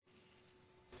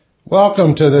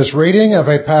Welcome to this reading of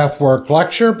a Pathwork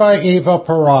lecture by Eva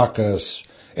Parakis.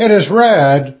 It is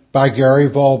read by Gary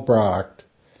Volbracht.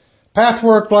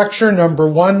 Pathwork lecture number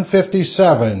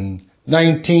 157,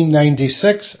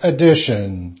 1996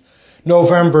 edition,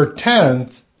 November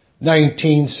 10th,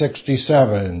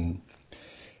 1967.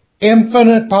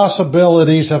 Infinite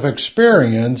possibilities of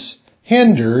experience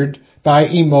hindered by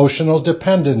emotional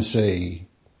dependency.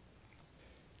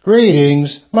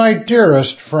 Greetings, my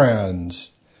dearest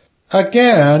friends.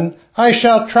 Again, I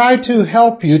shall try to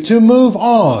help you to move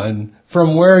on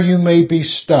from where you may be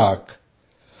stuck.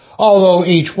 Although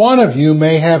each one of you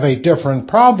may have a different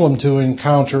problem to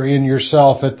encounter in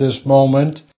yourself at this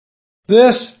moment,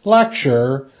 this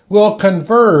lecture will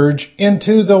converge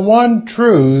into the one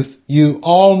truth you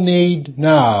all need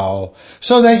now,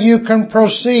 so that you can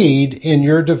proceed in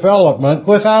your development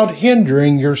without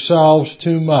hindering yourselves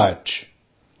too much.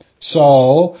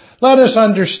 So, let us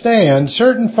understand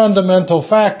certain fundamental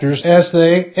factors as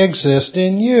they exist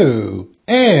in you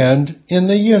and in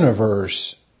the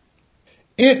universe.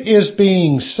 It is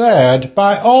being said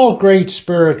by all great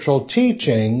spiritual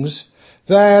teachings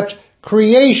that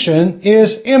creation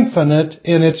is infinite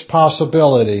in its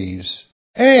possibilities,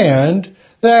 and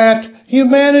that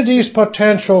humanity's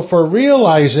potential for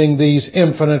realizing these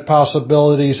infinite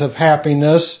possibilities of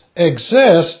happiness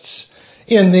exists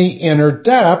in the inner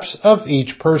depths of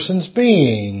each person's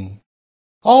being.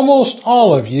 Almost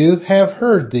all of you have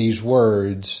heard these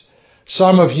words.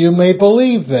 Some of you may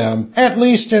believe them, at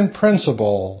least in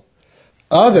principle.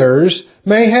 Others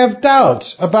may have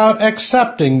doubts about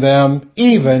accepting them,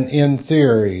 even in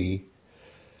theory.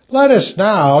 Let us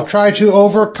now try to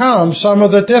overcome some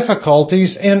of the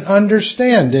difficulties in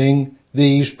understanding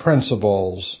these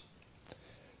principles.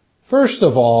 First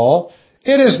of all,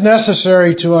 it is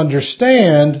necessary to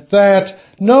understand that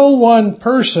no one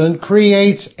person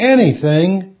creates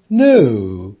anything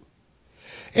new.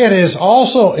 It is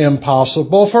also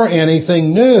impossible for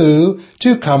anything new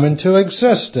to come into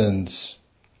existence.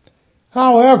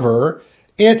 However,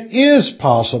 it is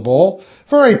possible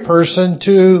for a person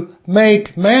to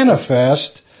make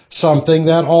manifest something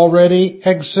that already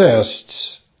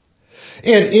exists.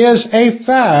 It is a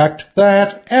fact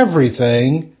that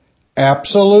everything,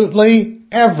 absolutely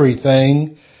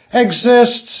everything,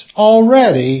 exists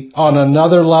already on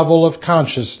another level of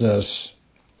consciousness.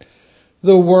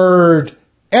 The word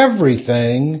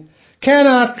everything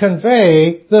cannot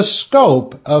convey the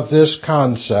scope of this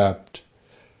concept.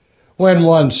 When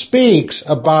one speaks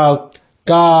about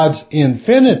God's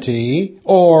infinity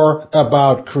or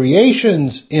about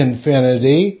creation's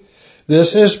infinity,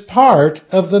 this is part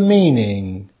of the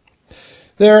meaning.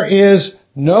 There is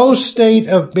no state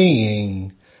of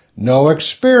being, no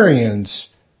experience,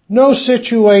 no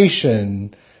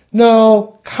situation,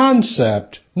 no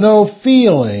concept, no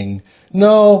feeling,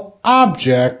 no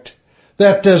object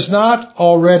that does not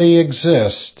already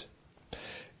exist.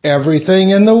 Everything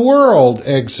in the world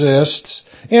exists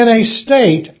in a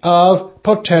state of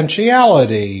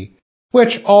potentiality,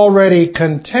 which already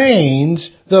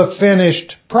contains the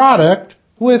finished product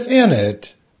within it.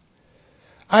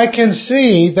 I can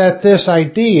see that this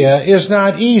idea is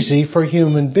not easy for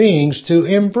human beings to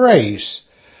embrace,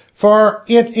 for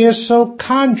it is so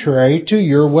contrary to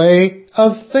your way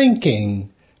of thinking,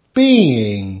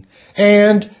 being,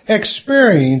 and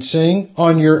experiencing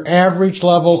on your average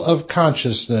level of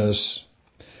consciousness.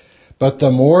 But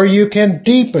the more you can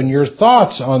deepen your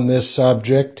thoughts on this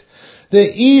subject,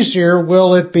 the easier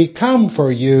will it become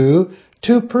for you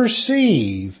to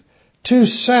perceive, to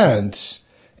sense,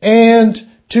 and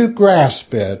to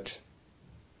grasp it.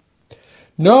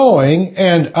 Knowing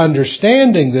and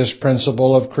understanding this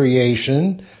principle of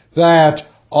creation, that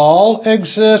all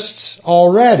exists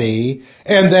already,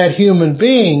 and that human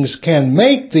beings can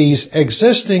make these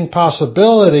existing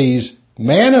possibilities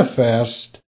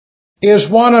manifest, is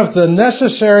one of the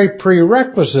necessary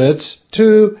prerequisites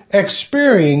to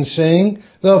experiencing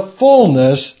the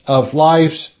fullness of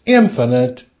life's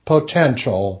infinite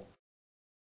potential.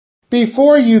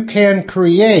 Before you can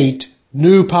create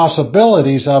new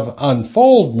possibilities of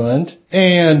unfoldment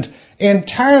and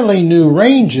entirely new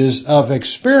ranges of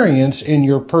experience in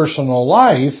your personal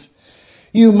life,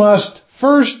 you must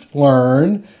first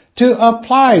learn to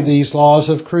apply these laws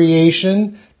of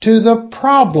creation to the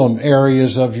problem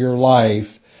areas of your life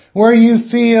where you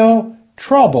feel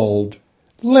troubled,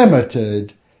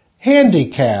 limited,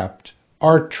 handicapped,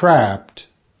 or trapped.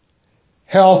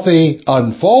 Healthy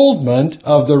unfoldment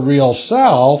of the real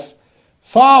self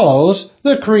follows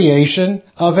the creation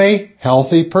of a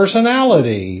healthy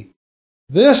personality.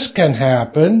 This can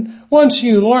happen once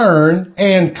you learn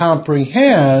and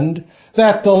comprehend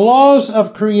that the laws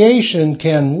of creation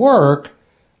can work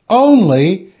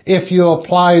only if you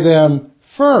apply them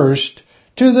first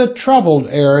to the troubled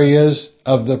areas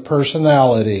of the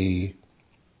personality.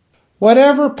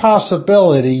 Whatever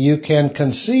possibility you can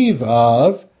conceive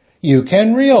of, you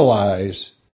can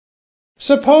realize.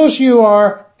 Suppose you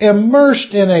are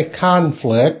immersed in a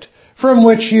conflict from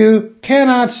which you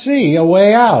cannot see a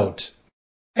way out.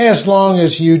 As long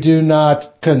as you do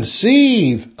not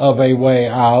conceive of a way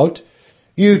out,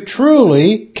 you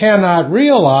truly cannot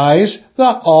realize the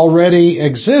already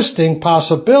existing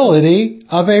possibility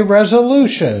of a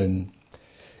resolution.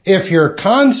 If your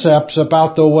concepts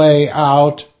about the way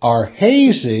out are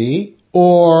hazy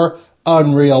or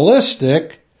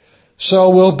unrealistic,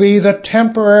 so will be the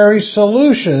temporary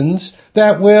solutions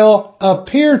that will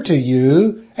appear to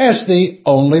you as the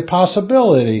only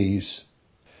possibilities.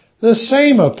 The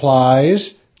same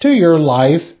applies to your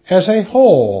life as a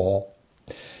whole.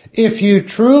 If you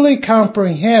truly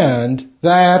comprehend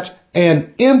that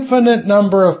an infinite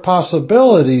number of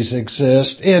possibilities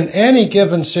exist in any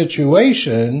given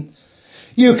situation,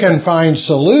 you can find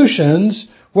solutions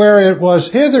where it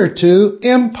was hitherto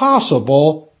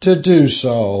impossible to do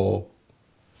so.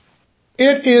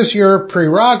 It is your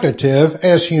prerogative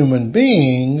as human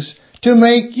beings to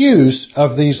make use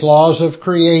of these laws of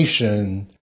creation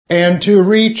and to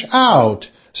reach out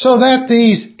so that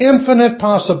these infinite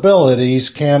possibilities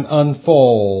can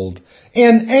unfold,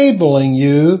 enabling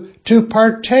you to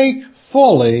partake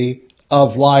fully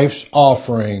of life's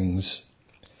offerings.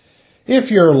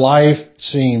 If your life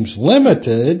seems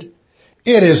limited,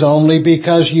 it is only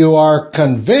because you are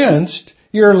convinced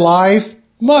your life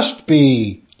must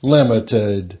be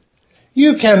limited.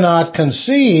 You cannot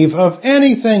conceive of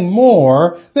anything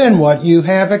more than what you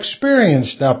have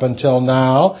experienced up until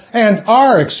now and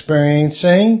are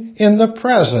experiencing in the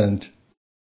present.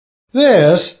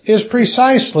 This is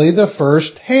precisely the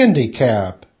first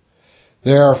handicap.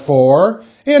 Therefore,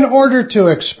 in order to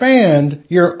expand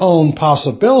your own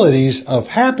possibilities of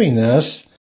happiness,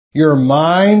 your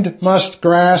mind must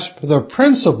grasp the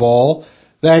principle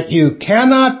that you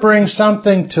cannot bring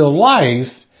something to life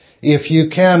if you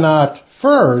cannot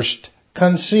first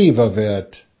conceive of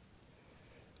it.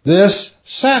 This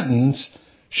sentence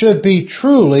should be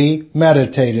truly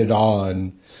meditated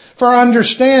on, for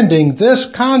understanding this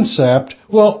concept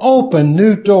will open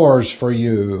new doors for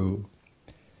you.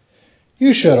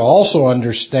 You should also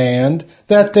understand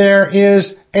that there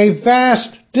is a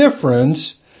vast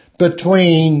difference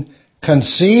between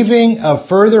conceiving of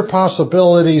further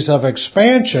possibilities of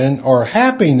expansion or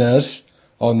happiness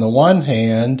on the one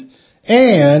hand,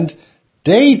 and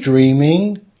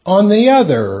daydreaming on the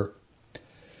other.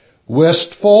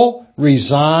 Wistful,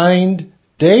 resigned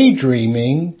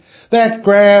daydreaming that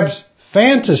grabs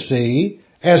fantasy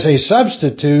as a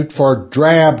substitute for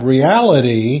drab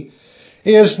reality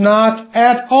is not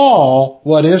at all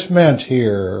what is meant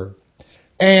here,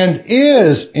 and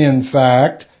is, in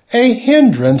fact, a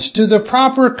hindrance to the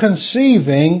proper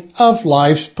conceiving of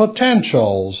life's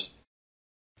potentials.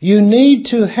 You need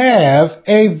to have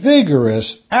a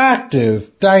vigorous, active,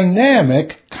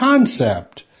 dynamic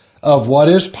concept of what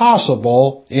is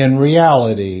possible in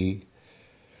reality.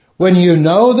 When you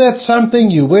know that something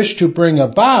you wish to bring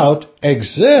about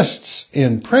exists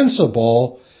in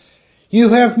principle, you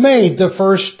have made the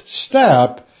first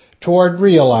step toward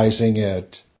realizing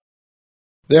it.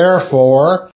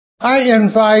 Therefore, I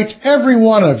invite every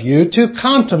one of you to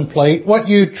contemplate what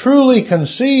you truly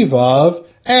conceive of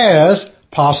as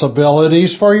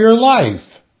possibilities for your life.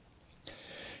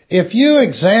 If you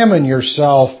examine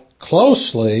yourself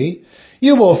closely,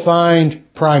 you will find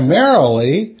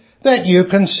primarily that you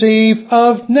conceive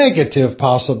of negative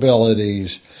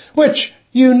possibilities, which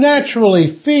you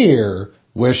naturally fear,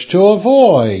 wish to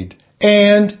avoid,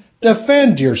 and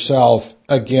defend yourself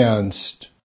against.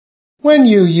 When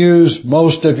you use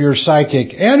most of your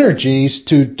psychic energies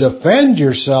to defend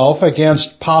yourself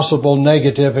against possible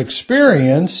negative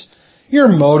experience, your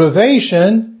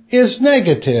motivation is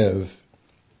negative.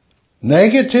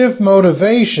 Negative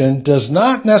motivation does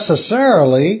not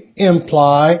necessarily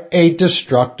imply a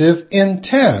destructive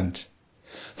intent.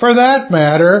 For that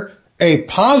matter, a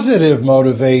positive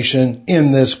motivation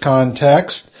in this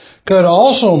context could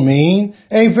also mean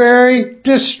a very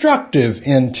destructive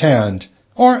intent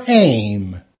or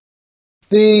aim.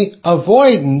 The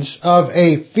avoidance of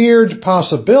a feared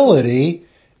possibility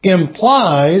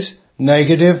implies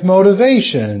negative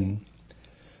motivation.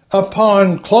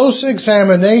 Upon close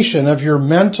examination of your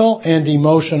mental and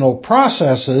emotional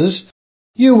processes,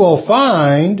 you will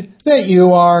find that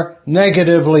you are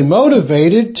negatively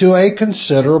motivated to a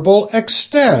considerable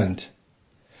extent.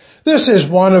 This is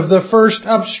one of the first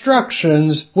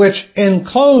obstructions which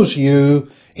enclose you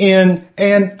in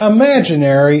an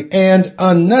imaginary and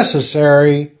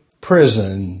unnecessary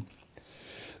prison.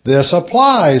 This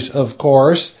applies, of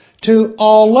course, to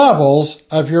all levels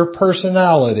of your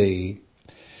personality.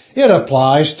 It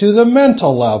applies to the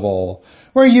mental level,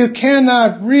 where you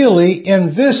cannot really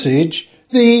envisage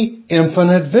the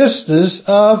infinite vistas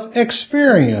of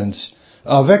experience,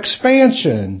 of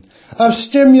expansion, of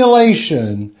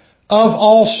stimulation, of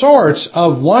all sorts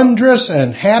of wondrous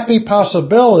and happy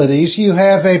possibilities you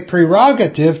have a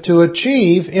prerogative to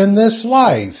achieve in this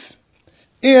life.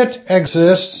 It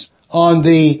exists on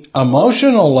the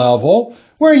emotional level,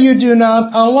 where you do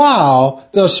not allow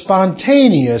the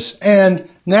spontaneous and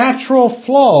natural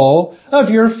flow of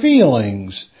your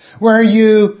feelings, where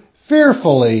you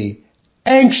fearfully,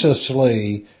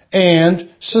 anxiously, and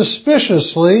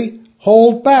suspiciously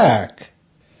hold back.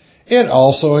 It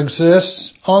also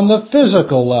exists on the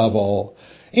physical level,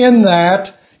 in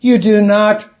that you do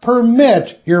not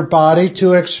permit your body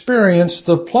to experience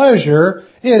the pleasure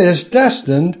it is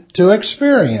destined to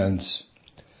experience.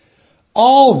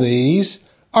 All these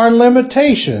are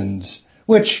limitations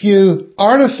which you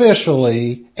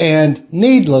artificially and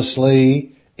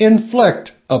needlessly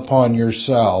inflict upon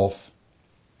yourself.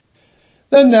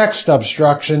 The next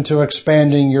obstruction to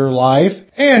expanding your life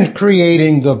and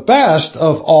creating the best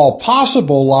of all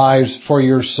possible lives for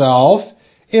yourself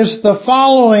is the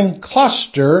following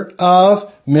cluster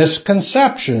of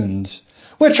misconceptions,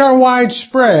 which are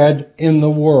widespread in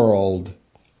the world.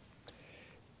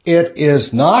 It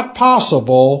is not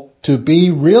possible to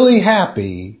be really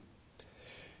happy.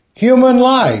 Human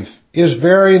life is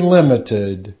very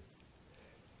limited.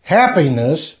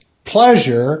 Happiness,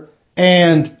 pleasure,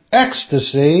 and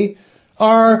ecstasy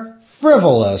are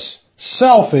frivolous,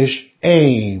 selfish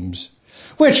aims,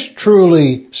 which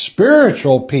truly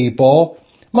spiritual people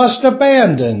must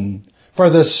abandon for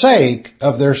the sake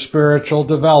of their spiritual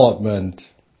development.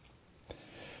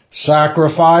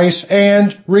 Sacrifice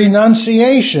and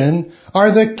renunciation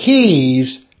are the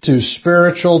keys to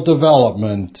spiritual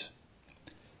development.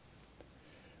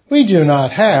 We do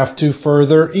not have to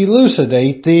further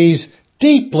elucidate these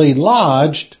deeply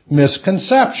lodged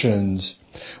misconceptions,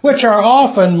 which are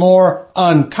often more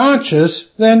unconscious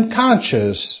than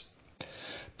conscious.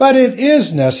 But it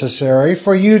is necessary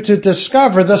for you to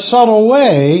discover the subtle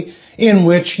way in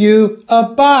which you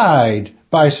abide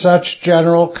by such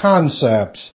general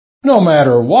concepts, no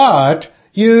matter what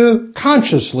you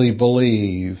consciously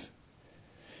believe.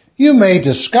 You may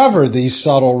discover these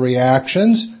subtle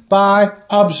reactions by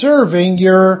observing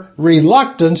your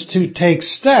reluctance to take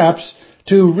steps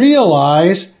to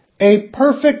realize a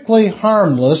perfectly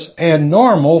harmless and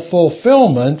normal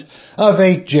fulfillment of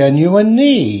a genuine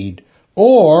need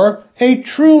or a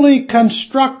truly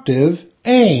constructive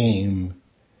aim.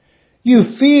 You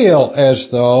feel as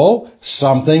though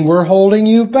something were holding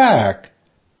you back,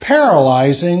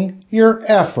 paralyzing your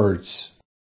efforts.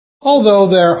 Although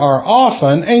there are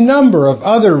often a number of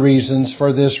other reasons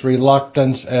for this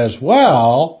reluctance as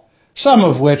well, some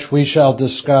of which we shall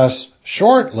discuss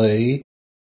shortly,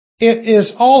 it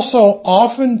is also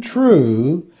often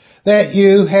true that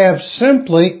you have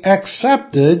simply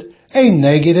accepted a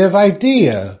negative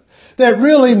idea that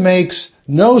really makes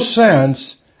no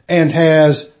sense and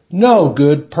has no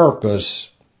good purpose.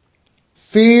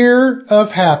 Fear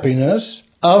of happiness,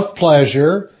 of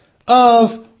pleasure,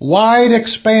 of wide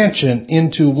expansion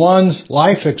into one's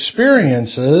life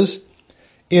experiences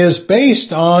is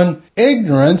based on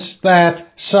ignorance that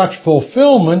such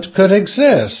fulfillment could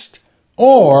exist,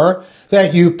 or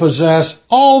that you possess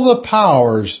all the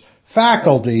powers,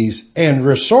 faculties, and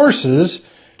resources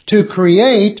to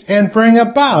create and bring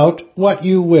about what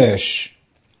you wish.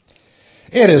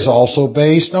 It is also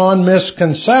based on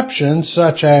misconceptions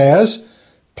such as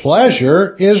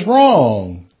pleasure is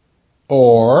wrong,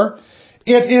 or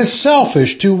it is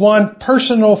selfish to want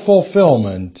personal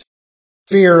fulfillment.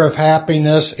 Fear of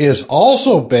happiness is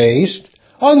also based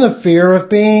on the fear of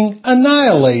being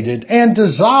annihilated and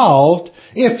dissolved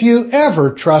if you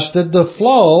ever trusted the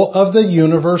flow of the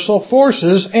universal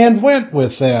forces and went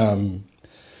with them.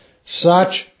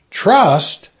 Such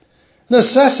trust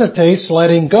necessitates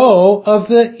letting go of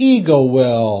the ego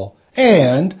will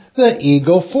and the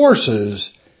ego forces,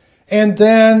 and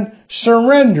then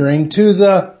surrendering to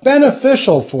the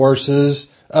beneficial forces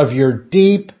of your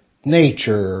deep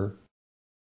nature.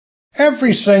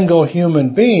 Every single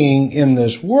human being in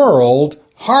this world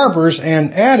harbors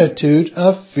an attitude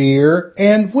of fear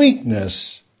and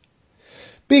weakness.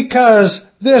 Because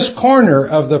this corner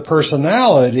of the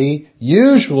personality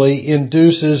usually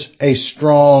induces a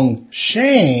strong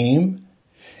shame,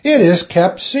 it is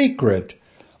kept secret,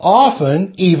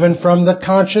 often even from the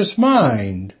conscious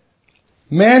mind.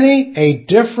 Many a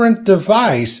different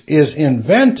device is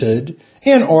invented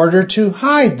in order to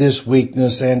hide this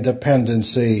weakness and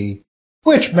dependency,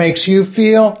 which makes you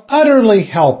feel utterly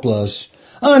helpless,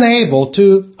 unable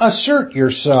to assert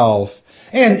yourself,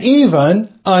 and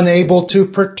even unable to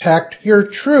protect your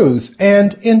truth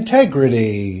and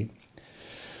integrity.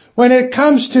 When it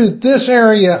comes to this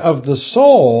area of the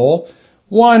soul,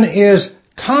 one is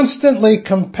constantly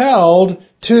compelled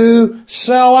to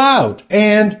sell out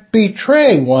and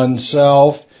betray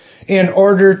oneself in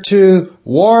order to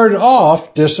ward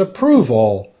off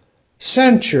disapproval,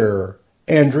 censure,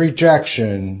 and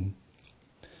rejection.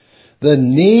 The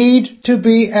need to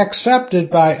be accepted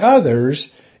by others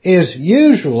is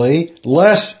usually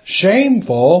less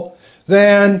shameful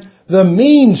than the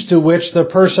means to which the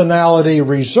personality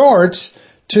resorts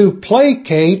to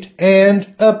placate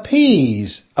and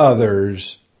appease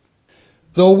others.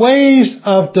 The ways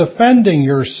of defending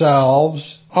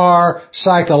yourselves are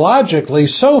psychologically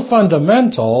so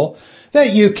fundamental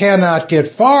that you cannot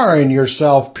get far in your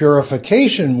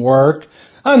self-purification work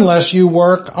unless you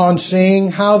work on seeing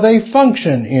how they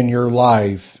function in your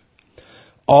life.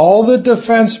 All the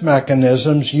defense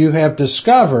mechanisms you have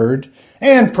discovered,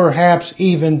 and perhaps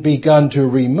even begun to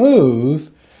remove,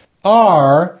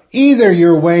 are either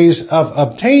your ways of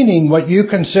obtaining what you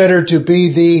consider to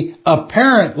be the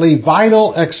apparently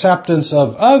vital acceptance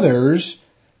of others,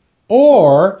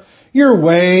 or your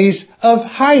ways of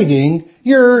hiding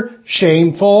your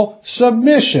shameful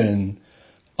submission,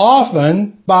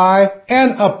 often by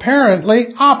an apparently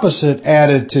opposite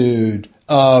attitude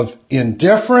of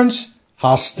indifference,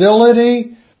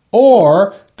 hostility,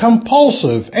 or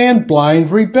compulsive and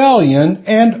blind rebellion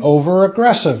and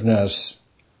over-aggressiveness.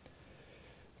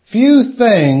 Few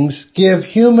things give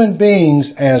human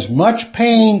beings as much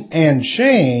pain and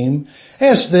shame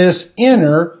as this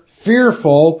inner,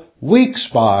 fearful, weak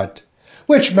spot,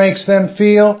 which makes them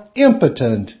feel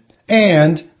impotent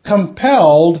and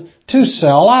compelled to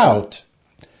sell out.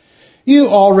 You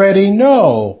already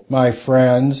know, my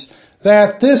friends,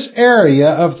 that this area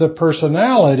of the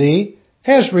personality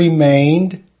has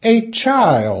remained a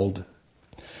child.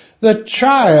 The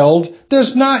child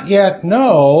does not yet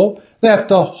know that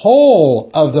the whole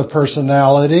of the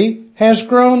personality has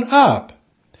grown up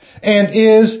and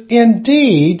is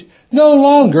indeed no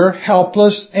longer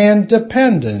helpless and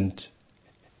dependent.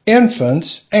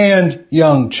 Infants and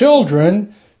young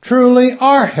children truly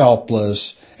are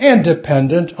helpless and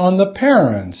dependent on the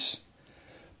parents.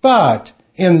 But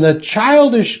in the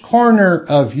childish corner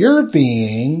of your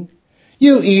being,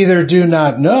 you either do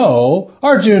not know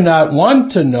or do not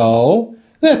want to know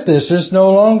that this is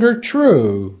no longer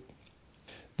true.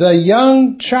 The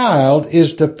young child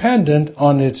is dependent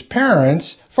on its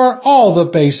parents for all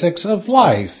the basics of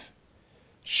life: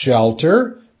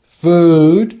 shelter,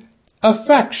 food,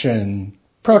 affection,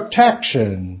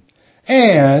 protection,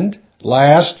 and,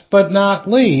 last but not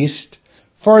least,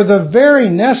 for the very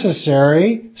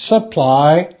necessary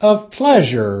supply of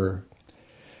pleasure.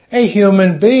 A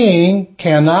human being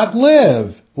cannot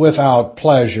live without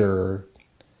pleasure.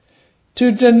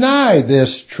 To deny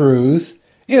this truth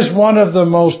is one of the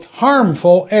most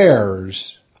harmful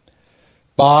errors.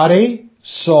 Body,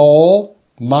 soul,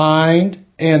 mind,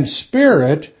 and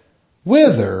spirit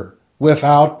wither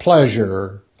without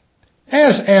pleasure.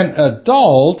 As an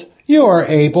adult, you are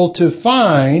able to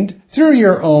find, through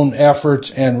your own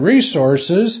efforts and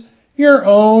resources, your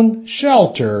own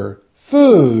shelter,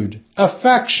 food,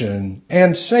 affection,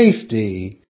 and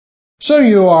safety. So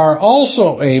you are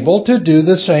also able to do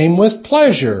the same with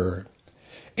pleasure.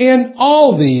 In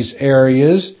all these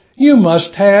areas, you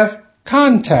must have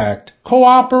contact,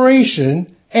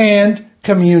 cooperation, and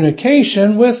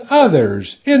communication with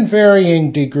others in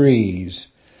varying degrees.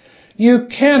 You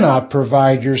cannot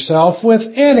provide yourself with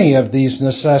any of these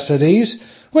necessities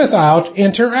without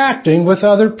interacting with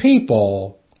other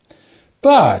people.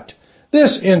 But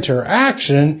this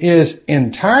interaction is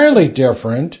entirely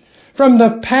different from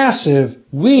the passive,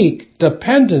 weak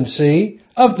dependency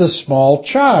of the small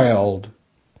child.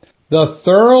 The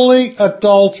thoroughly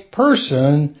adult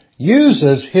person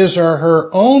uses his or her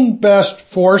own best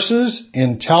forces,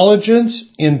 intelligence,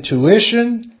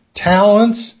 intuition,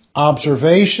 talents,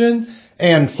 observation,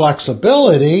 and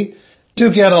flexibility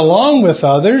to get along with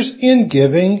others in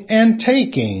giving and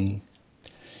taking.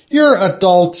 Your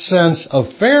adult sense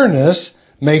of fairness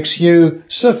makes you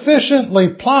sufficiently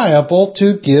pliable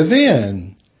to give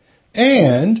in,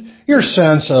 and your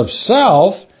sense of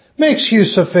self makes you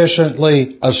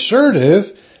sufficiently assertive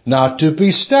not to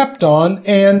be stepped on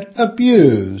and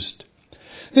abused.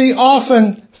 The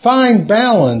often fine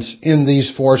balance in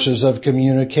these forces of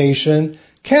communication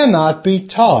cannot be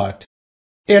taught.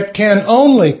 It can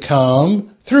only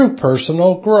come through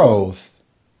personal growth.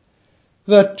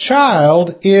 The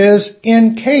child is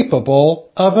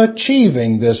incapable of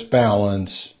achieving this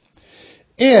balance.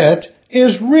 It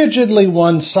is rigidly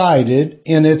one-sided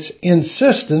in its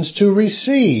insistence to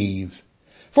receive,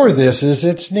 for this is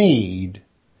its need.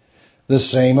 The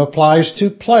same applies to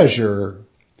pleasure.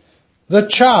 The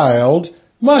child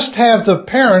must have the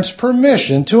parent's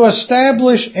permission to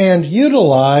establish and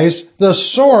utilize the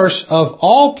source of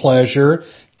all pleasure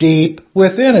deep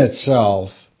within itself.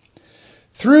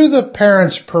 Through the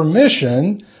parent's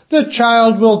permission, the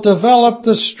child will develop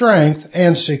the strength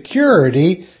and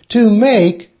security to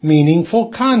make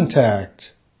meaningful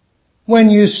contact.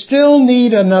 When you still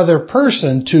need another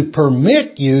person to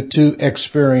permit you to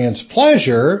experience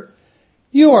pleasure,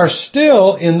 you are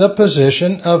still in the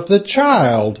position of the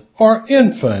child or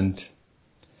infant.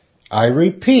 I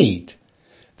repeat,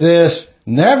 this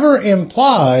never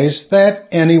implies that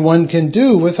anyone can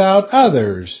do without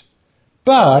others,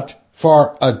 but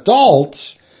for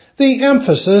adults, the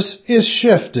emphasis is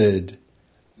shifted.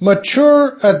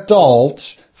 Mature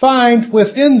adults find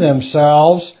within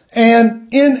themselves an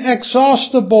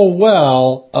inexhaustible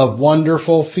well of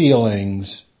wonderful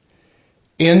feelings.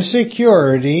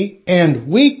 Insecurity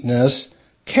and weakness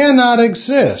cannot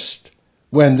exist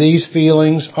when these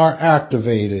feelings are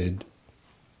activated.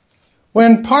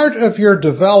 When part of your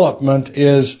development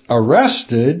is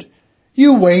arrested,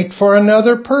 you wait for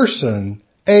another person,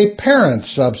 a parent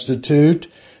substitute,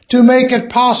 to make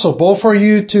it possible for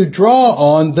you to draw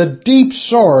on the deep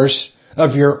source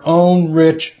of your own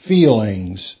rich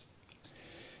feelings.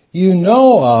 You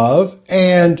know of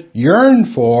and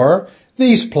yearn for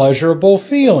these pleasurable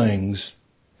feelings,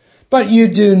 but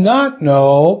you do not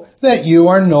know that you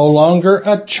are no longer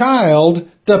a child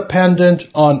dependent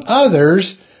on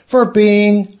others for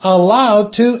being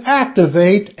allowed to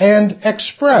activate and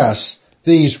express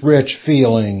these rich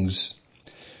feelings.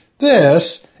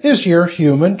 This is your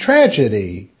human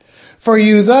tragedy, for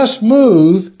you thus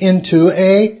move into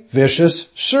a vicious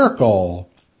circle.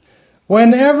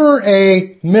 Whenever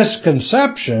a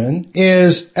misconception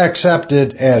is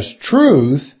accepted as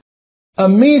truth,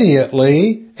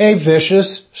 immediately a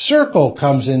vicious circle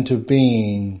comes into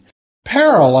being,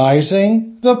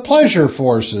 paralyzing the pleasure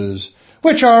forces,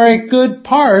 which are a good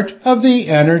part of the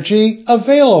energy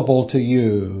available to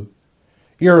you.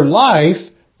 Your life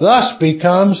thus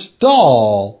becomes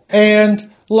dull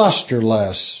and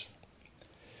lusterless.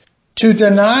 To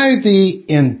deny the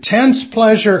intense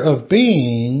pleasure of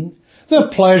being,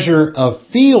 the pleasure of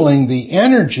feeling the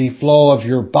energy flow of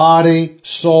your body,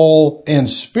 soul, and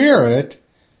spirit,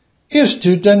 is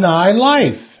to deny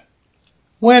life.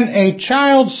 When a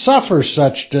child suffers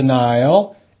such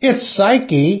denial, its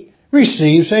psyche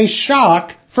receives a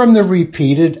shock from the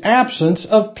repeated absence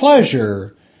of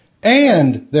pleasure,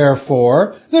 and,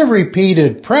 therefore, the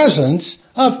repeated presence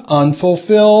of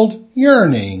unfulfilled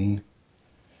yearning.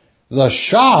 The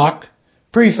shock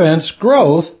prevents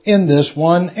growth in this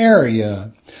one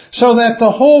area, so that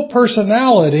the whole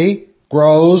personality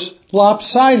grows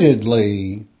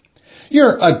lopsidedly.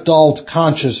 Your adult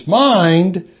conscious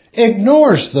mind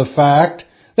ignores the fact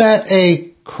that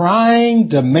a crying,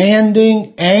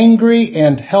 demanding, angry,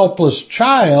 and helpless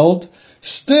child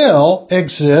still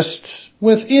exists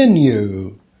within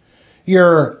you.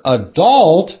 Your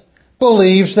adult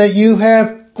believes that you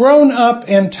have grown up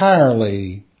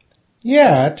entirely.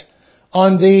 Yet,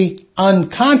 on the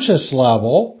unconscious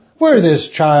level, where this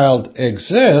child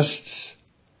exists,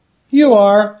 you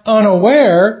are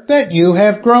unaware that you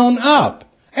have grown up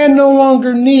and no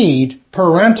longer need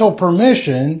parental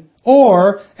permission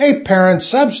or a parent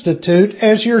substitute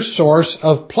as your source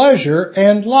of pleasure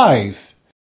and life.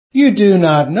 You do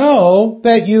not know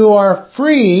that you are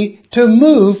free to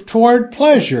move toward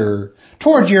pleasure,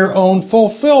 toward your own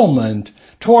fulfillment,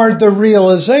 toward the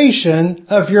realization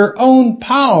of your own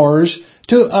powers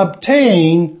to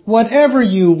obtain whatever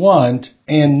you want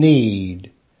and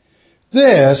need.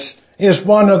 This is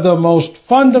one of the most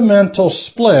fundamental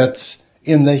splits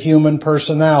in the human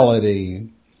personality.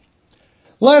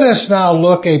 Let us now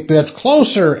look a bit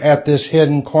closer at this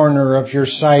hidden corner of your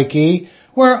psyche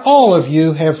where all of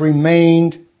you have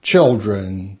remained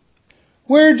children.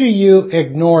 Where do you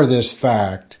ignore this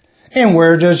fact? And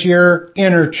where does your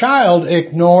inner child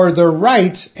ignore the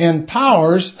rights and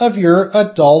powers of your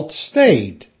adult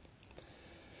state?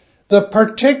 The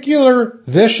particular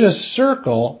vicious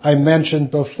circle I mentioned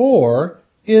before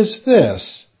is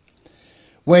this.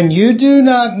 When you do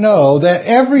not know that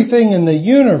everything in the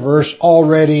universe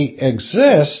already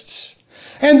exists,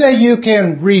 and that you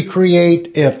can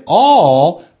recreate it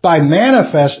all by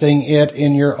manifesting it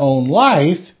in your own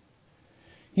life,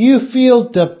 you feel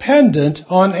dependent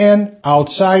on an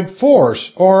outside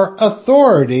force or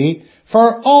authority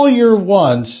for all your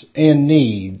wants and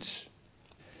needs.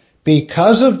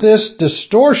 Because of this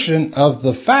distortion of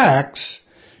the facts,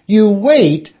 you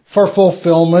wait for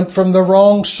fulfillment from the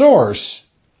wrong source.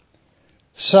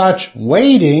 Such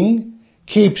waiting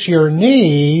keeps your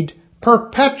need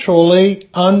perpetually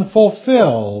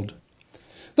unfulfilled.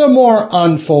 The more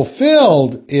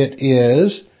unfulfilled it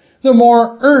is, the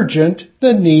more urgent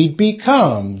the need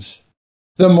becomes.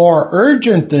 The more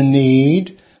urgent the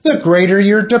need, the greater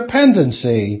your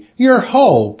dependency, your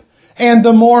hope, and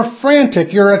the more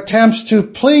frantic your attempts to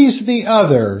please the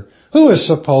other, who is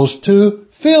supposed to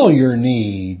fill your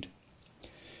need.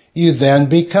 You then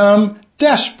become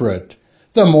desperate.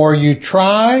 The more you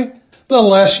try, the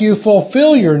less you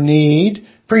fulfill your need,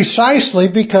 precisely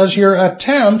because your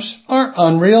attempts are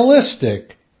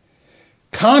unrealistic.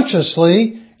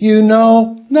 Consciously, you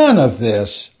know none of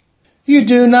this. You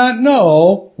do not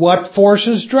know what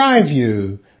forces drive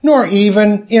you, nor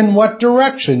even in what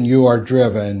direction you are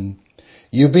driven.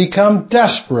 You become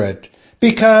desperate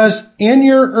because in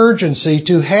your urgency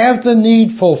to have the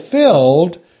need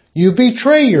fulfilled, you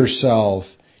betray yourself,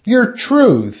 your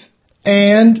truth,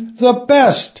 and the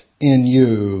best in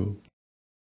you.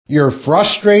 Your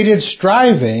frustrated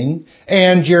striving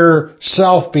and your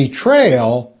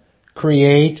self-betrayal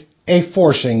create a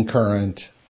forcing current.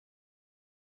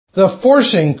 The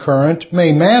forcing current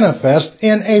may manifest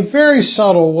in a very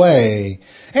subtle way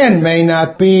and may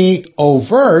not be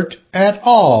overt at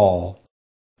all,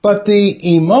 but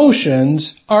the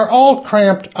emotions are all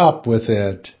cramped up with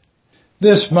it.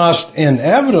 This must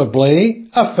inevitably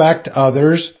affect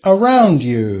others around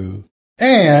you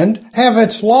and have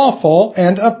its lawful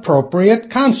and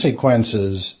appropriate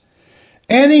consequences.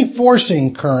 Any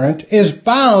forcing current is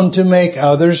bound to make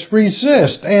others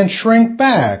resist and shrink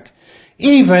back,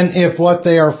 even if what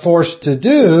they are forced to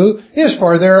do is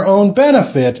for their own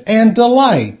benefit and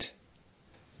delight.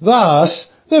 Thus,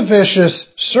 the vicious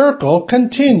circle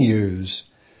continues.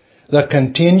 The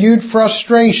continued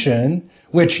frustration,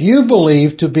 which you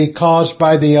believe to be caused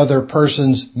by the other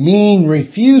person's mean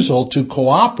refusal to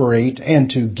cooperate and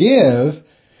to give,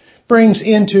 brings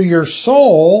into your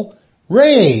soul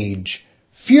rage,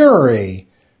 fury,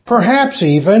 perhaps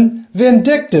even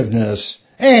vindictiveness,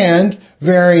 and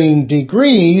varying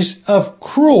degrees of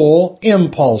cruel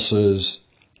impulses.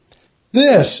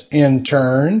 This, in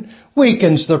turn,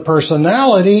 weakens the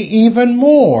personality even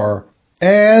more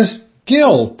as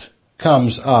guilt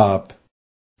comes up.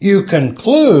 You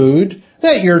conclude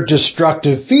that your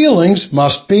destructive feelings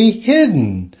must be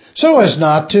hidden so as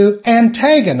not to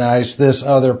antagonize this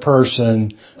other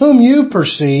person whom you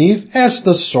perceive as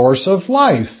the source of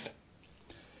life.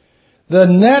 The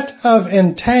net of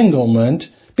entanglement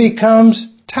becomes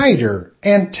tighter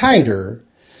and tighter.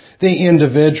 The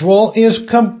individual is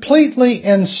completely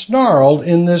ensnarled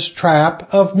in this trap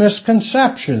of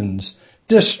misconceptions,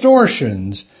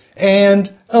 distortions,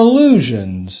 and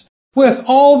illusions, with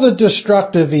all the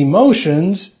destructive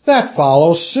emotions that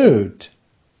follow suit.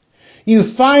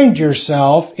 You find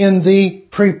yourself in the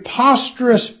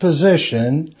preposterous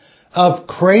position of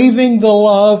craving the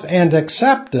love and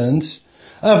acceptance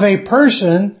of a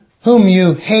person whom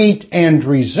you hate and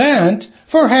resent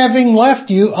for having left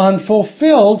you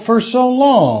unfulfilled for so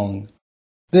long.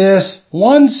 This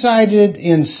one-sided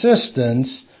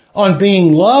insistence on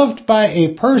being loved by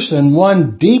a person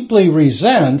one deeply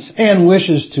resents and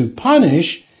wishes to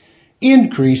punish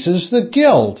increases the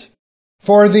guilt.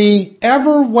 For the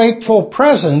ever-wakeful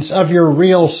presence of your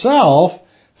real self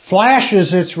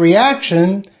flashes its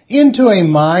reaction into a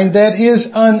mind that is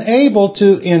unable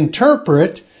to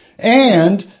interpret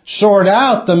and sort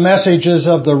out the messages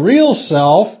of the real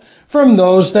self from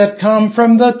those that come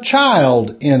from the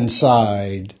child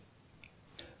inside.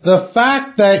 The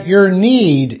fact that your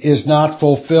need is not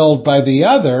fulfilled by the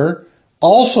other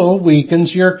also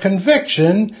weakens your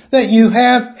conviction that you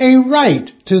have a right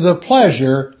to the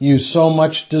pleasure you so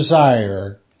much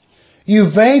desire.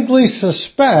 You vaguely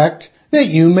suspect that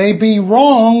you may be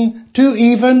wrong to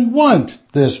even want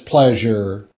this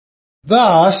pleasure.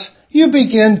 Thus, you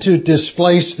begin to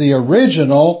displace the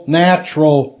original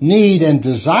natural need and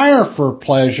desire for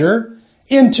pleasure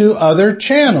into other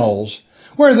channels,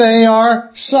 where they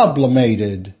are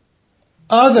sublimated.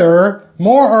 Other,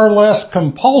 more or less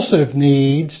compulsive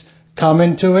needs come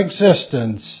into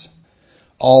existence.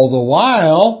 All the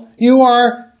while, you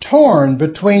are torn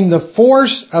between the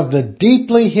force of the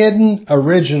deeply hidden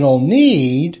original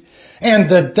need and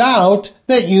the doubt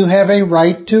that you have a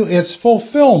right to its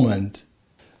fulfillment.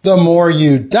 The more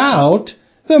you doubt,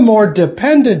 the more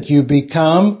dependent you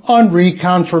become on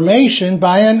reconfirmation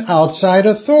by an outside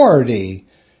authority,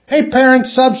 a parent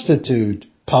substitute,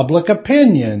 public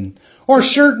opinion, or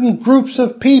certain groups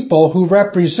of people who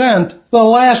represent the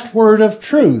last word of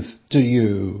truth to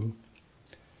you.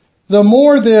 The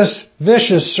more this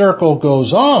vicious circle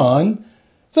goes on,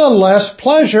 the less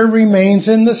pleasure remains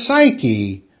in the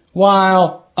psyche,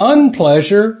 while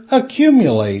unpleasure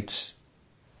accumulates.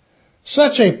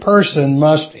 Such a person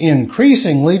must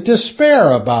increasingly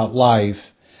despair about life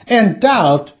and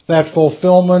doubt that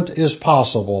fulfillment is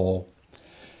possible.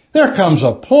 There comes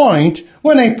a point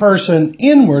when a person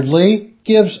inwardly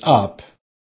gives up.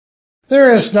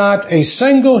 There is not a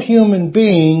single human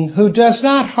being who does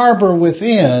not harbor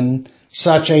within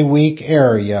such a weak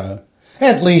area,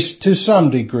 at least to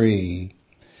some degree.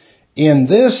 In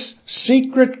this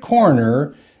secret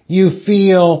corner, you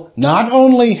feel not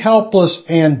only helpless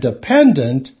and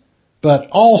dependent, but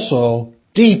also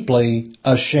deeply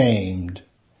ashamed.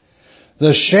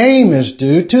 The shame is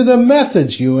due to the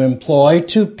methods you employ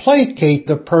to placate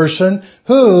the person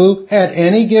who, at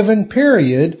any given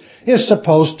period, is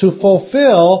supposed to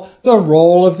fulfill the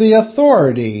role of the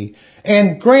authority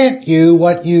and grant you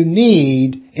what you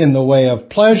need in the way of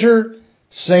pleasure,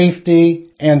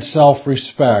 safety, and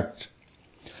self-respect.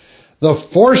 The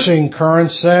forcing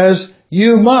current says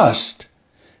you must,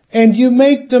 and you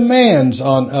make demands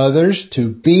on others to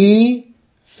be,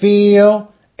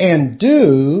 feel, and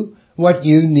do what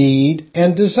you need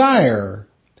and desire.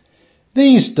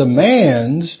 These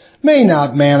demands may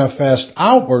not manifest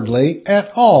outwardly at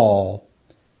all.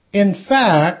 In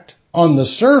fact, on the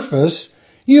surface,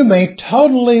 you may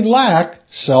totally lack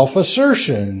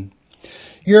self-assertion.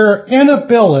 Your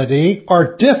inability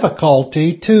or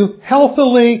difficulty to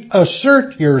healthily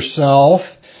assert yourself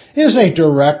is a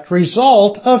direct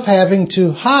result of having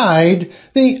to hide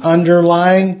the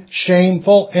underlying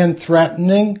shameful and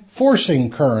threatening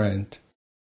forcing current.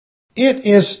 It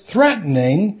is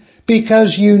threatening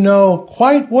because you know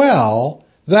quite well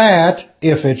that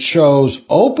if it shows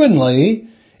openly,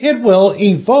 it will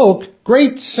evoke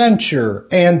great censure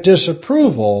and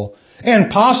disapproval,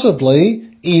 and possibly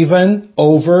even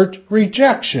overt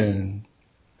rejection.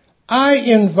 I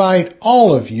invite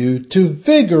all of you to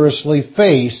vigorously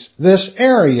face this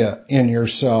area in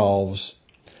yourselves.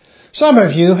 Some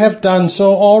of you have done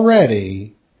so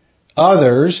already.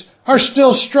 Others are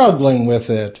still struggling with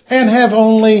it and have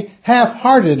only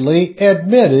half-heartedly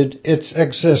admitted its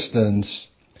existence.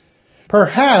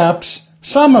 Perhaps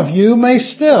some of you may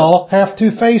still have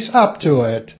to face up to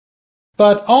it,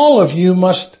 but all of you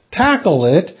must tackle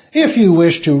it if you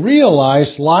wish to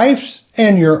realize life's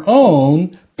and your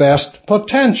own best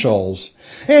potentials,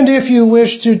 and if you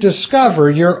wish to discover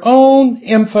your own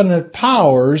infinite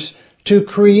powers to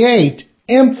create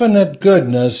infinite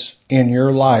goodness in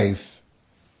your life.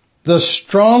 The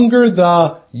stronger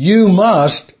the "you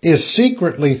must" is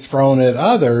secretly thrown at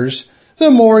others,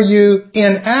 the more you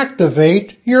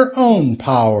inactivate your own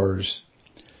powers.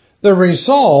 The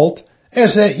result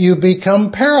is that you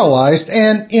become paralyzed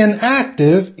and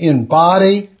inactive in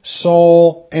body,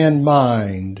 soul, and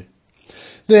mind.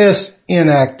 This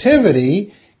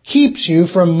inactivity keeps you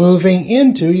from moving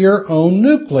into your own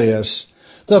nucleus,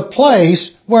 the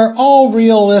place where all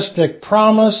realistic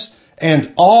promise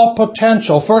and all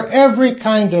potential for every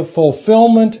kind of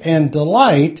fulfillment and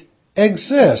delight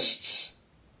exists.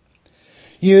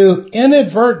 You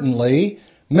inadvertently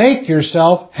make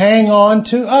yourself hang on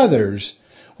to others,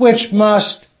 which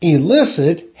must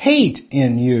elicit hate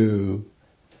in you.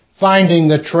 Finding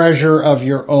the treasure of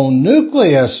your own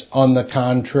nucleus, on the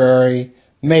contrary,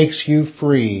 makes you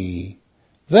free.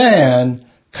 Then,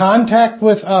 contact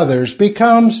with others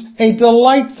becomes a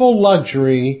delightful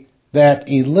luxury that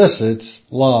elicits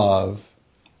love.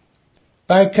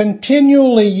 By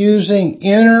continually using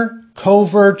inner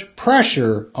covert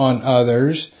pressure on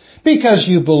others because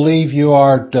you believe you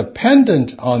are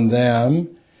dependent on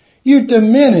them, you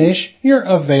diminish your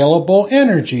available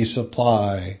energy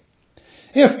supply.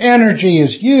 If energy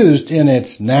is used in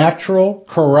its natural,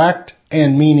 correct,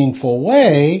 and meaningful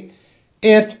way,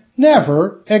 it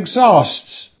never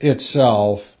exhausts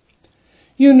itself.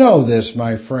 You know this,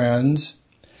 my friends.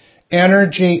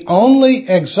 Energy only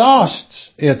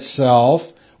exhausts itself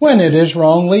when it is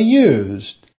wrongly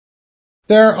used.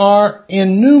 There are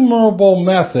innumerable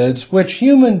methods which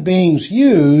human beings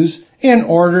use in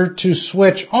order to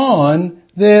switch on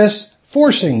this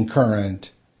forcing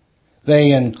current.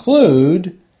 They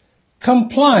include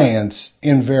compliance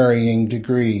in varying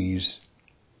degrees,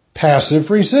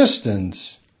 passive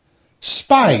resistance,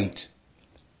 spite,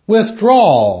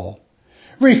 withdrawal,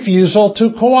 refusal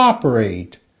to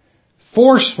cooperate,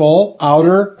 forceful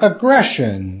outer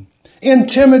aggression,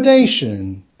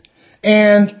 intimidation,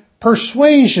 and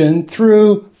persuasion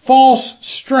through false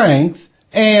strength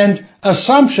and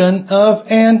assumption of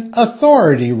an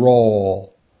authority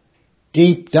role.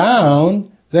 Deep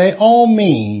down, they all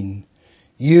mean,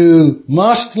 you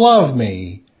must love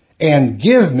me and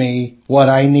give me what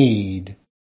I need.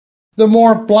 The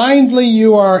more blindly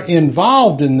you are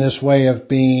involved in this way of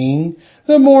being,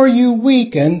 the more you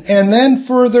weaken and then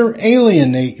further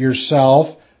alienate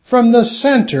yourself from the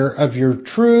center of your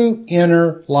true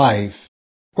inner life,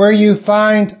 where you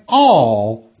find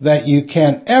all that you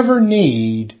can ever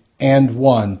need and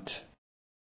want.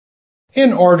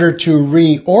 In order to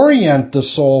reorient the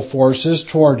soul forces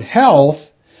toward health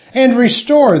and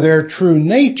restore their true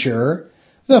nature,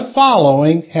 the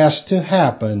following has to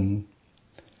happen.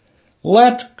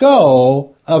 Let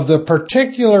go of the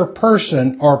particular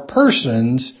person or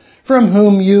persons from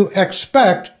whom you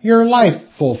expect your life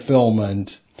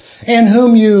fulfillment, and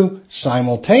whom you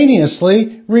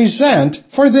simultaneously resent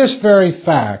for this very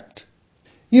fact.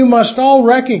 You must all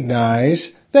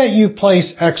recognize that you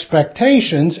place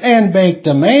expectations and make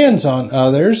demands on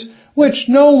others which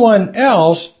no one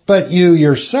else but you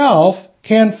yourself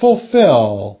can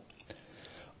fulfill.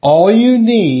 All you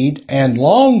need and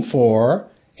long for,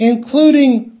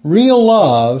 including real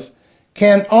love,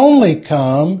 can only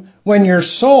come when your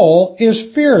soul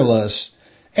is fearless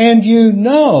and you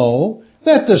know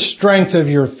that the strength of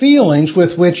your feelings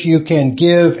with which you can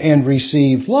give and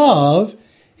receive love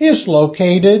is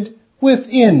located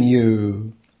within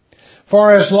you.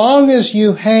 For as long as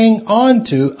you hang on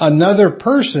to another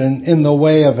person in the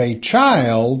way of a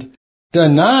child,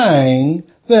 denying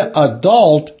the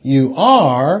adult you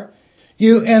are,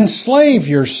 you enslave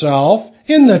yourself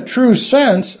in the true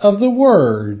sense of the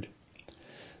word.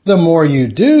 The more you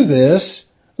do this,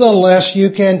 the less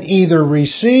you can either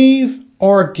receive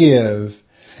or give,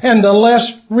 and the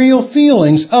less real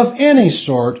feelings of any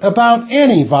sort about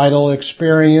any vital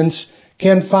experience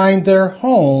can find their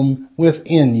home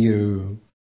within you.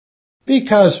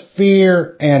 Because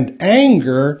fear and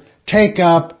anger take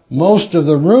up most of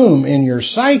the room in your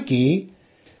psyche,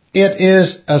 it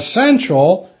is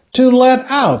essential to let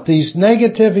out these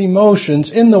negative emotions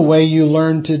in the way you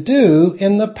learn to do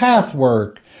in the path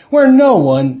work, where no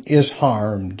one is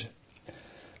harmed.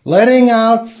 Letting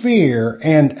out fear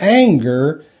and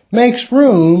anger makes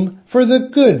room for the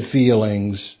good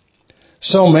feelings.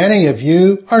 So many of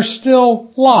you are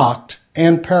still locked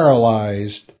and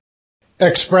paralyzed.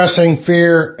 Expressing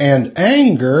fear and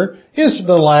anger is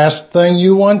the last thing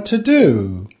you want to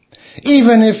do.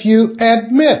 Even if you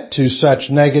admit to such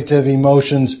negative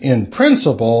emotions in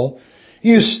principle,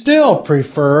 you still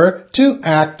prefer to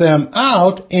act them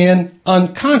out in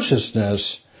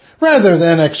unconsciousness, rather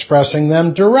than expressing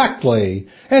them directly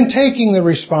and taking the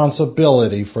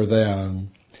responsibility for them.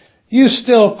 You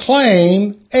still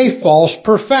claim a false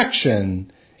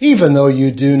perfection, even though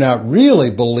you do not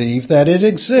really believe that it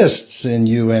exists in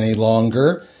you any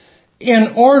longer,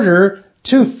 in order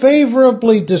to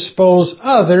favorably dispose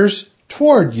others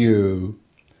toward you.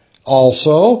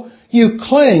 Also, you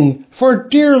cling for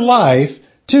dear life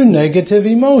to negative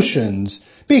emotions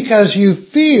because you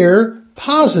fear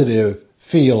positive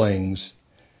feelings.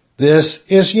 This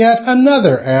is yet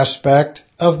another aspect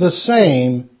of the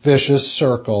same vicious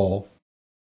circle.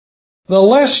 The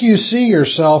less you see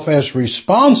yourself as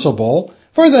responsible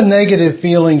for the negative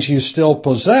feelings you still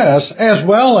possess, as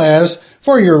well as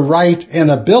for your right and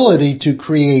ability to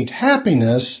create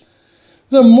happiness,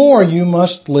 the more you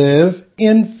must live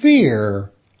in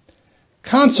fear.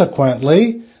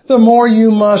 Consequently, the more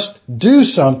you must do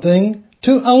something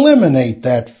to eliminate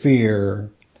that fear.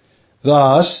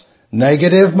 Thus,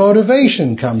 negative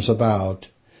motivation comes about.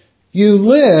 You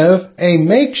live a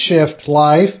makeshift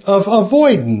life of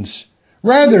avoidance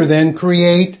rather than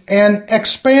create an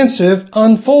expansive,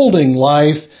 unfolding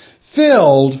life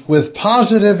filled with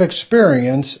positive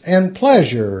experience and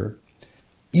pleasure.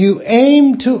 You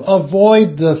aim to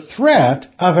avoid the threat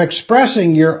of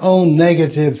expressing your own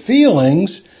negative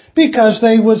feelings because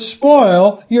they would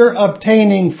spoil your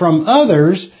obtaining from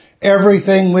others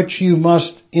everything which you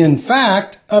must, in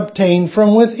fact, obtain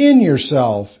from within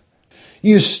yourself.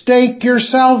 You stake your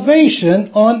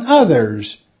salvation on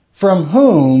others, from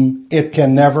whom it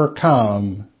can never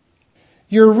come.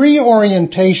 Your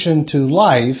reorientation to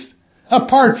life,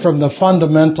 apart from the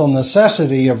fundamental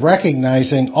necessity of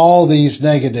recognizing all these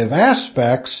negative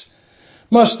aspects,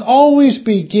 must always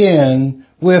begin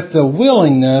with the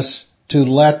willingness to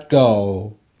let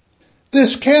go.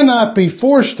 This cannot be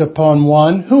forced upon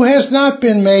one who has not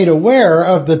been made aware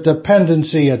of the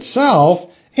dependency itself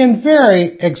in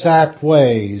very exact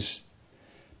ways.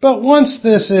 But once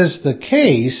this is the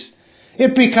case,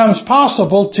 it becomes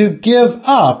possible to give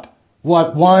up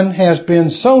what one has been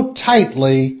so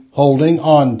tightly holding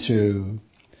on to.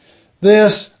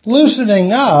 This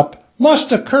loosening up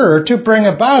must occur to bring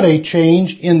about a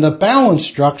change in the balance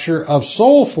structure of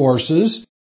soul forces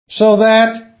so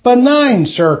that benign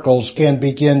circles can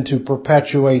begin to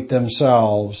perpetuate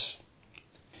themselves.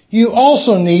 You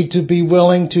also need to be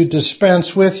willing to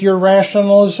dispense with your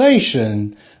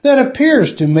rationalization that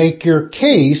appears to make your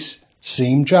case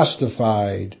seem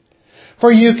justified.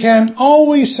 For you can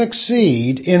always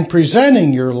succeed in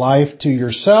presenting your life to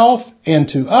yourself and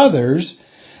to others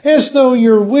as though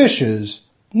your wishes,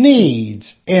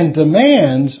 needs, and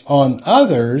demands on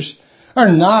others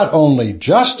are not only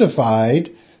justified,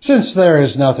 since there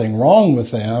is nothing wrong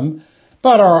with them,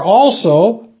 but are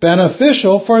also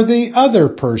beneficial for the other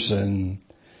person.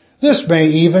 This may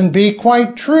even be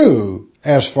quite true,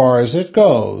 as far as it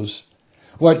goes.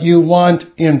 What you want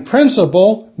in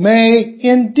principle may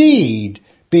indeed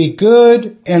be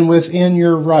good and within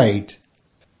your right.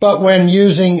 But when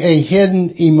using a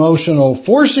hidden emotional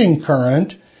forcing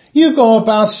current, you go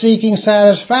about seeking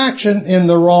satisfaction in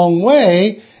the wrong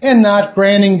way and not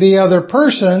granting the other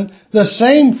person the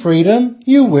same freedom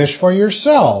you wish for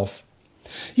yourself.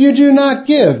 You do not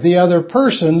give the other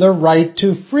person the right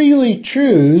to freely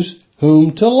choose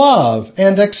whom to love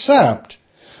and accept,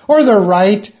 or the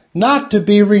right not to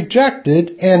be rejected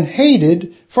and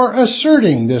hated for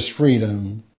asserting this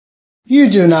freedom. You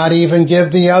do not even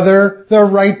give the other the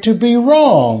right to be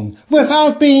wrong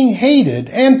without being hated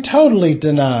and totally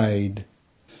denied.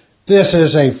 This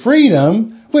is a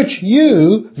freedom which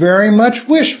you very much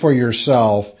wish for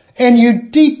yourself, and you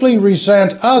deeply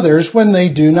resent others when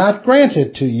they do not grant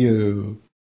it to you.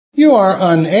 You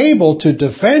are unable to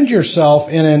defend yourself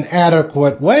in an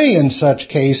adequate way in such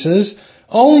cases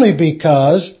only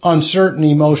because, on certain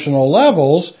emotional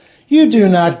levels, you do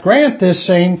not grant this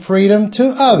same freedom to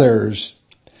others.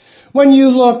 When you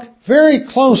look very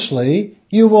closely,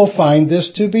 you will find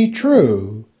this to be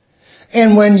true.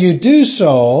 And when you do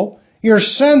so, your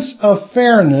sense of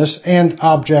fairness and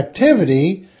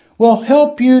objectivity will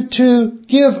help you to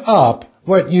give up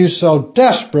what you so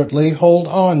desperately hold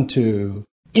on to,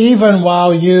 even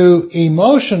while you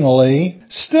emotionally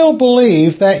still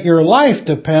believe that your life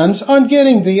depends on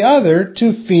getting the other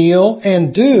to feel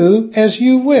and do as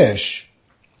you wish.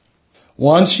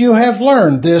 Once you have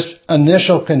learned this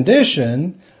initial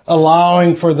condition,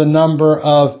 allowing for the number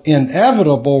of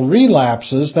inevitable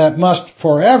relapses that must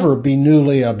forever be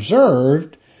newly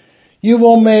observed, you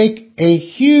will make a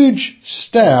huge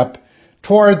step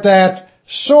toward that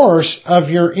source of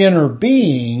your inner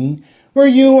being where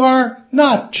you are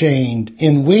not chained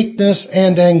in weakness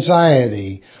and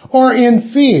anxiety or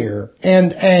in fear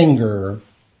and anger.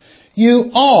 You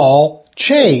all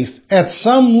chafe at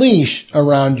some leash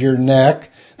around your neck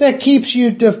that keeps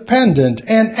you dependent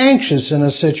and anxious in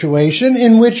a situation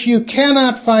in which you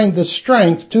cannot find the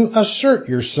strength to assert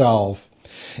yourself,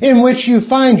 in which you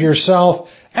find yourself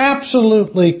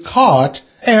absolutely caught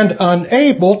and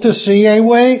unable to see a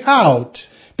way out,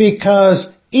 because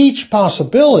each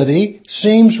possibility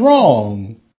seems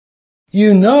wrong.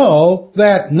 You know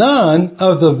that none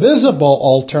of the visible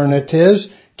alternatives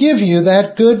give you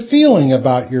that good feeling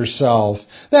about yourself,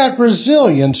 that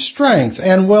resilient strength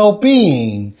and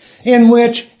well-being, in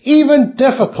which even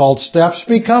difficult steps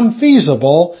become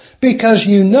feasible because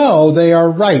you know they are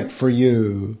right for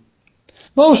you.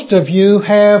 Most of you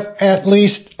have, at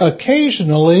least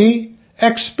occasionally,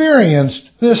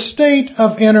 experienced this state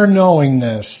of inner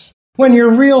knowingness, when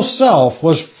your real self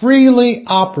was freely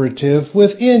operative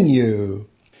within you.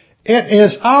 It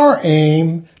is our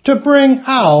aim to bring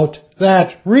out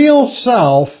that real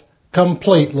self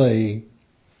completely.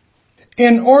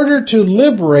 In order to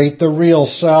liberate the real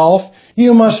self,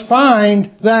 you must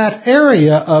find that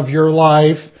area of your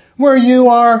life where you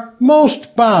are most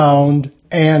bound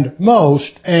and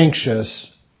most anxious.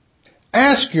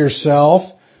 Ask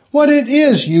yourself what it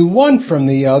is you want from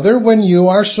the other when you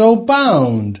are so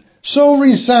bound, so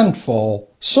resentful,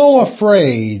 so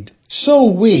afraid,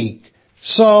 so weak,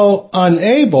 so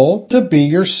unable to be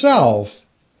yourself.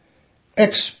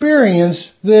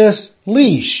 Experience this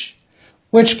leash,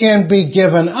 which can be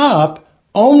given up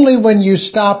only when you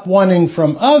stop wanting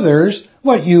from others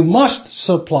what you must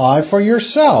supply for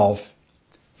yourself.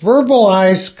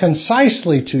 Verbalize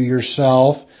concisely to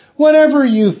yourself whatever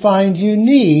you find you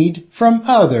need from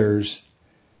others.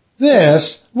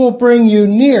 This will bring you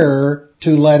nearer to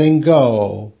letting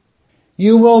go.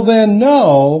 you will then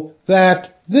know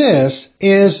that this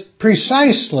is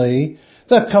precisely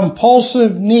the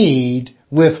compulsive need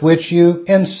with which you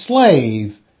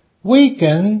enslave,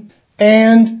 weaken,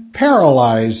 and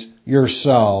paralyze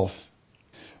yourself.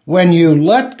 When you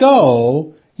let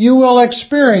go, you will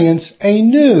experience a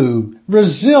new,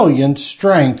 resilient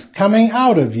strength coming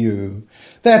out of you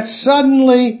that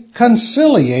suddenly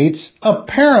conciliates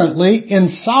apparently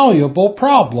insoluble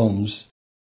problems.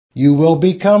 You will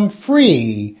become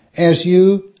free as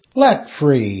you let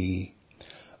free.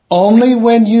 Only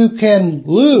when you can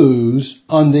lose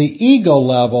on the ego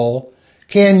level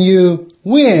can you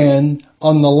win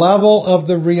on the level of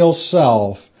the real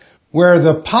self, where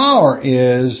the power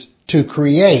is to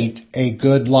create a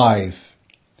good life.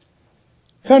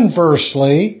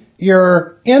 Conversely,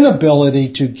 your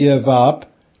inability to give up,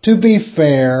 to be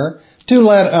fair, to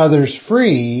let others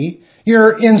free,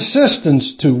 your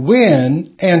insistence to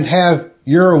win and have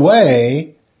your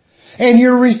way, and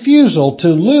your refusal to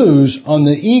lose on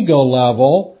the ego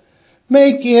level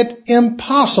make it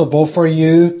impossible for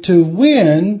you to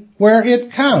win where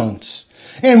it counts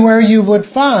and where you would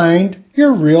find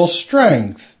your real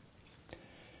strength.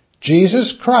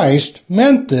 Jesus Christ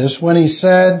meant this when he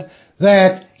said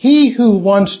that he who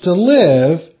wants to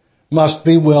live must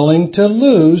be willing to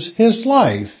lose his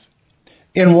life.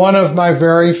 In one of my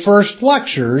very first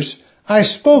lectures, I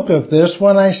spoke of this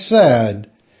when I said,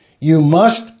 "You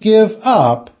must give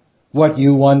up what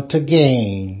you want to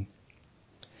gain."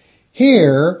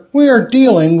 Here, we are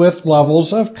dealing with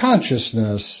levels of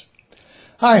consciousness.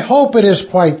 I hope it is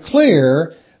quite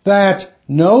clear that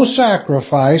no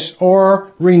sacrifice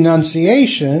or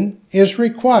renunciation is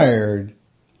required.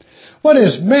 What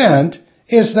is meant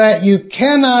is that you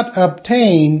cannot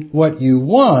obtain what you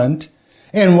want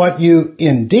and what you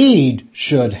indeed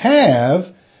should have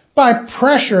by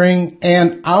pressuring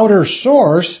an outer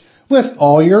source with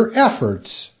all your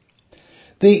efforts.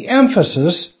 The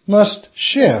emphasis must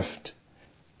shift.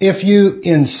 If you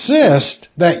insist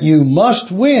that you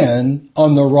must win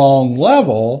on the wrong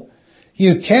level,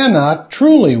 you cannot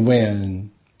truly win.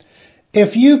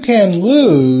 If you can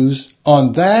lose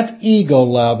on that ego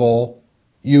level,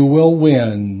 you will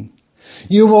win.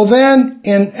 You will then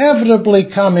inevitably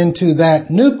come into that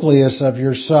nucleus of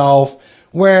yourself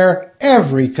where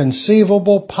every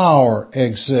conceivable power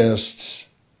exists.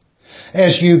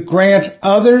 As you grant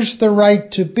others the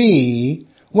right to be,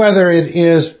 whether it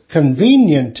is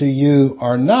convenient to you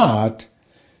or not,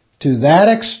 to that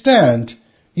extent,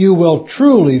 you will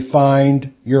truly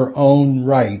find your own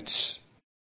rights.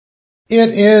 It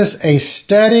is a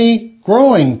steady,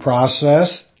 growing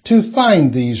process to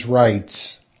find these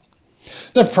rights.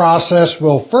 The process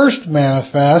will first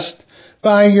manifest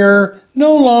by your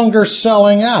no longer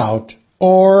selling out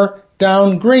or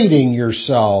downgrading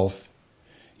yourself.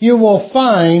 You will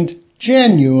find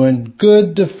genuine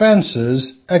good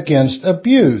defenses against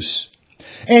abuse,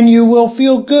 and you will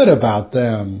feel good about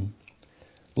them.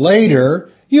 Later,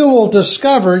 you will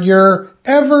discover your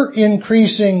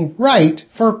ever-increasing right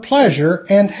for pleasure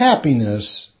and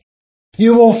happiness.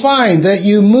 You will find that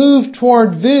you move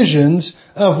toward visions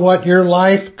of what your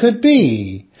life could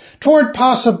be, toward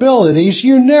possibilities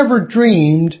you never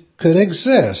dreamed could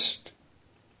exist.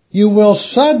 You will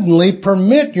suddenly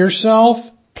permit yourself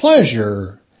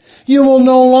pleasure. You will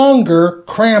no longer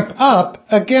cramp up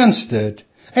against it,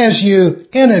 as you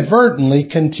inadvertently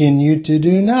continue to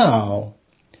do now.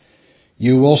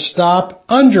 You will stop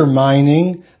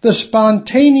undermining the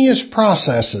spontaneous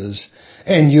processes,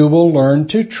 and you will learn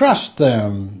to trust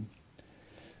them.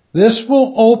 This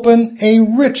will open a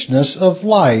richness of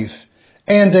life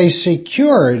and a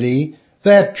security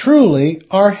that truly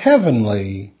are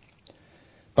heavenly.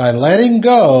 By letting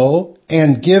go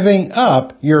and giving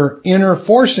up your inner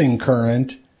forcing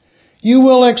current, you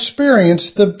will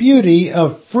experience the beauty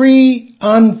of free,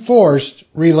 unforced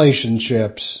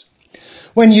relationships.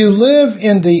 When you live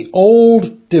in the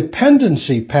old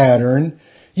dependency pattern,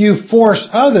 you force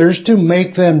others to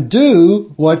make them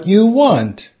do what you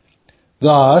want.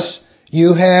 Thus,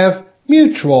 you have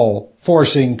mutual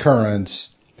forcing currents.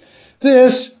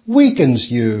 This weakens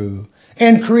you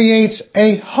and creates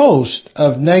a host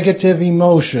of negative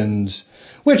emotions,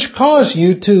 which cause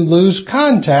you to lose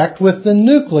contact with the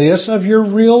nucleus of your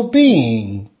real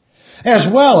being, as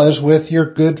well as with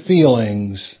your good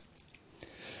feelings.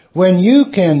 When you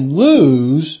can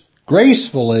lose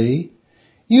gracefully,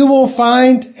 you will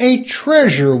find a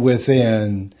treasure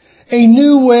within, a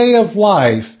new way of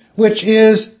life, which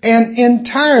is an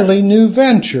entirely new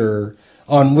venture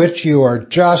on which you are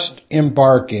just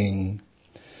embarking.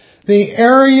 The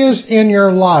areas in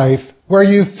your life where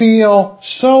you feel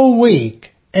so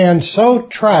weak and so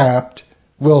trapped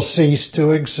will cease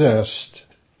to exist.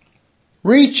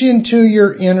 Reach into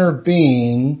your inner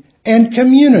being and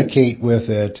communicate with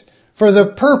it for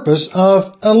the purpose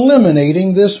of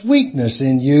eliminating this weakness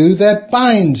in you that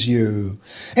binds you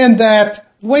and that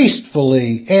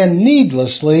wastefully and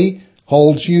needlessly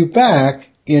holds you back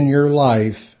in your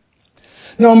life.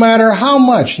 No matter how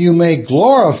much you may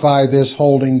glorify this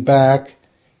holding back,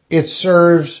 it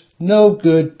serves no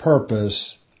good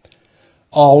purpose.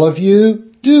 All of you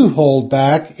do hold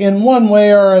back in one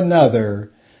way or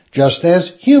another, just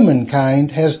as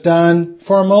humankind has done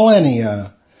for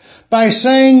millennia, by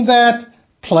saying that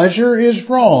pleasure is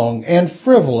wrong and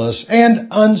frivolous and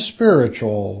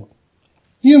unspiritual.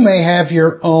 You may have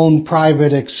your own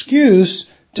private excuse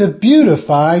to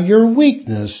beautify your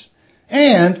weakness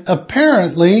and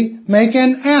apparently make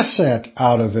an asset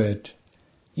out of it.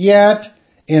 Yet,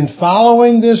 in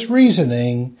following this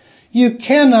reasoning, you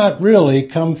cannot really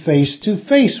come face to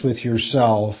face with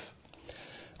yourself.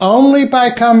 Only by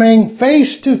coming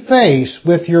face to face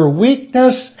with your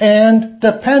weakness and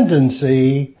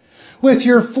dependency, with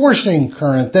your forcing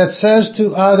current that says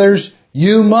to others,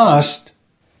 "You must,"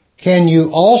 can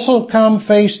you also come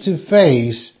face to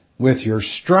face with your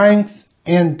strength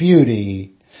and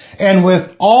beauty, and with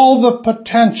all the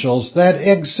potentials that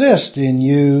exist in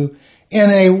you in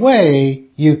a way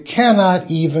you cannot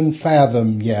even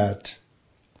fathom yet.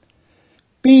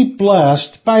 Be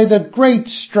blessed by the great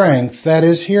strength that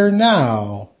is here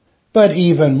now, but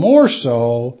even more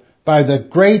so by the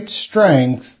great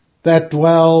strength that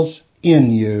dwells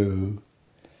in you.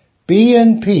 Be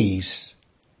in peace.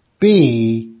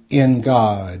 Be in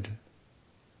God.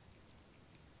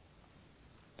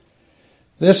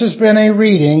 This has been a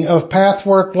reading of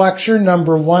Pathwork Lecture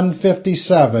number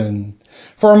 157.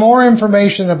 For more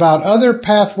information about other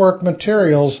Pathwork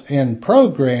materials and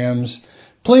programs,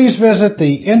 please visit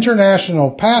the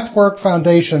International Pathwork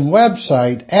Foundation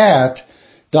website at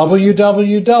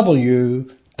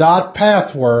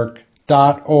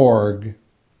www.pathwork.org.